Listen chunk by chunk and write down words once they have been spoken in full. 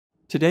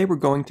Today we're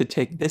going to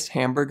take this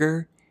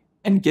hamburger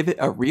and give it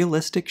a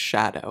realistic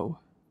shadow.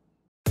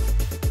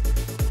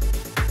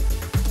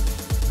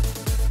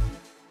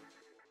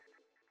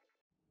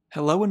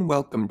 Hello and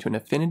welcome to an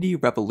Affinity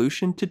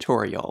Revolution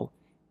tutorial.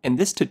 In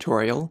this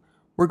tutorial,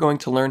 we're going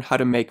to learn how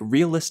to make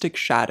realistic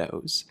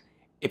shadows.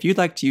 If you'd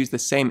like to use the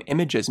same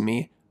image as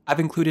me, I've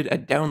included a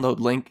download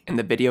link in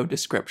the video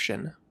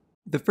description.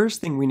 The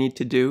first thing we need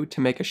to do to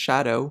make a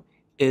shadow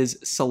is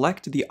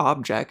select the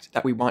object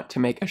that we want to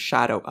make a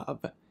shadow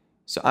of.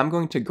 So I'm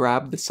going to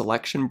grab the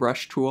selection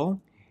brush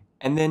tool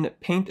and then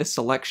paint a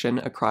selection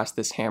across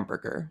this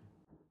hamburger.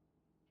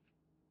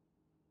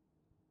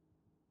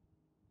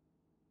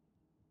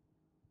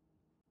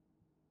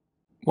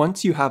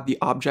 Once you have the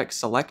object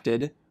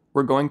selected,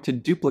 we're going to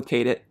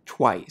duplicate it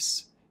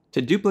twice.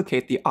 To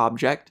duplicate the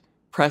object,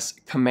 press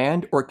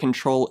Command or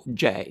Control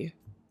J.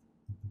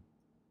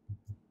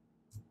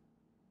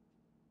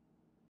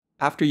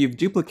 After you've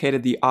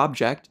duplicated the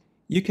object,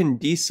 you can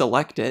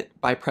deselect it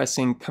by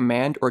pressing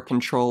Command or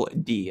Control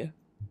D.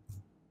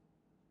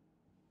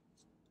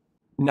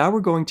 Now we're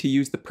going to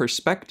use the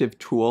perspective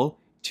tool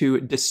to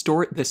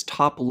distort this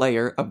top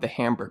layer of the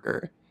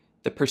hamburger.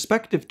 The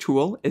perspective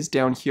tool is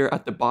down here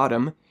at the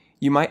bottom.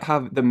 You might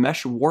have the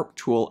mesh warp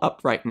tool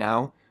up right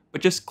now,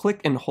 but just click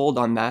and hold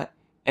on that,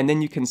 and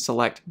then you can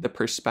select the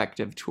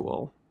perspective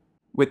tool.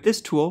 With this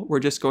tool, we're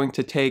just going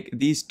to take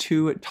these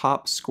two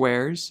top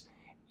squares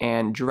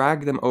and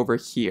drag them over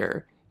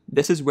here.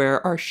 This is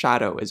where our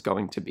shadow is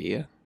going to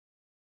be.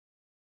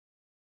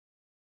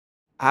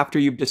 After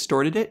you've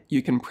distorted it,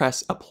 you can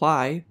press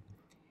Apply,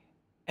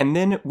 and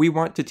then we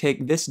want to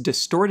take this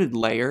distorted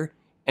layer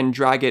and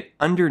drag it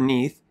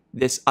underneath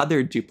this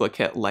other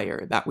duplicate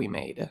layer that we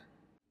made.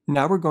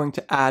 Now we're going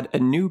to add a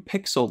new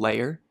pixel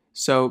layer,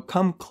 so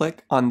come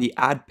click on the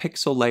Add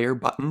Pixel Layer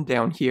button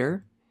down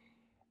here,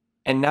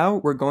 and now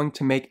we're going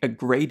to make a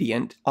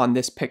gradient on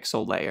this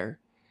pixel layer.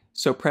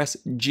 So press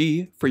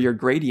G for your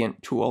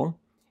gradient tool,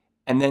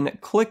 and then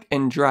click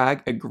and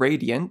drag a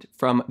gradient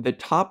from the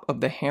top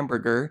of the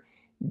hamburger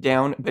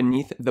down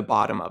beneath the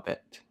bottom of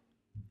it.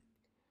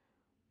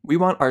 We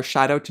want our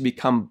shadow to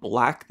become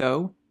black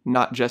though,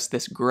 not just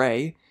this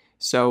gray,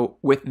 so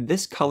with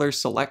this color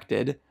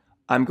selected,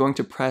 I'm going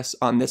to press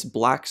on this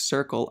black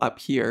circle up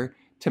here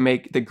to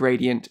make the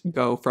gradient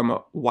go from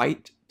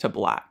white to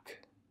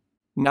black.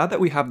 Now that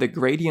we have the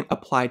gradient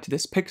applied to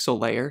this pixel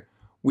layer,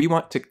 we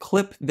want to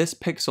clip this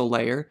pixel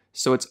layer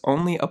so it's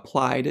only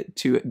applied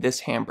to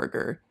this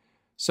hamburger.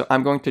 So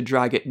I'm going to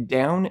drag it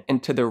down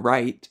and to the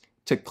right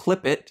to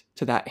clip it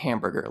to that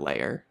hamburger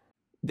layer.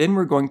 Then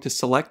we're going to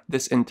select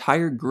this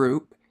entire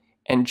group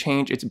and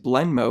change its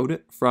blend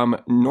mode from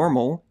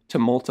normal to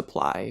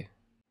multiply.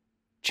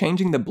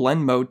 Changing the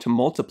blend mode to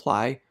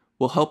multiply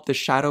will help the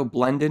shadow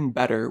blend in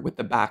better with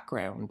the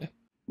background.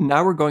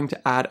 Now we're going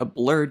to add a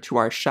blur to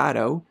our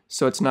shadow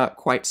so it's not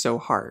quite so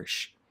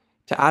harsh.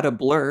 To add a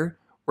blur,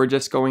 we're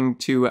just going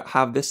to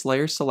have this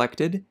layer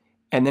selected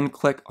and then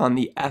click on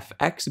the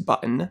FX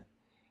button,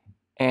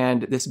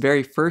 and this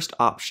very first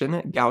option,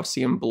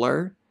 Gaussian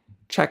blur,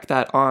 check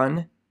that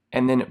on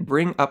and then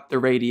bring up the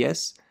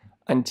radius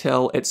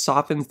until it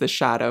softens the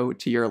shadow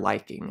to your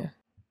liking.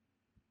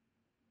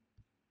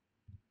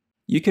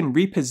 You can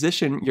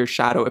reposition your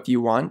shadow if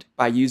you want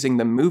by using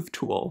the Move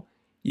tool.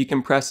 You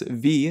can press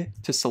V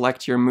to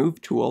select your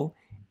Move tool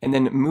and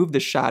then move the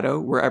shadow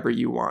wherever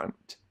you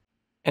want.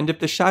 And if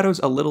the shadow's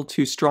a little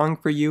too strong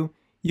for you,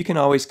 you can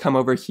always come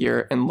over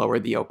here and lower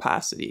the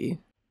opacity.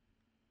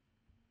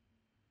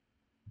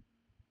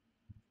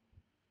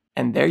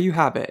 And there you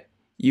have it.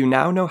 You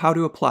now know how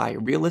to apply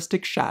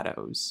realistic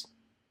shadows.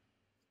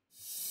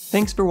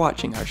 Thanks for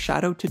watching our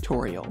shadow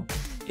tutorial.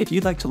 If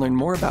you'd like to learn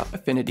more about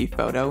Affinity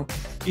Photo,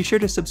 be sure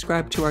to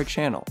subscribe to our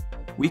channel.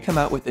 We come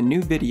out with a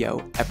new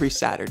video every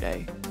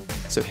Saturday.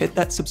 So hit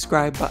that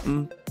subscribe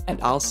button,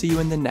 and I'll see you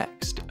in the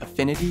next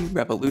Affinity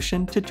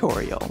Revolution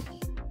tutorial.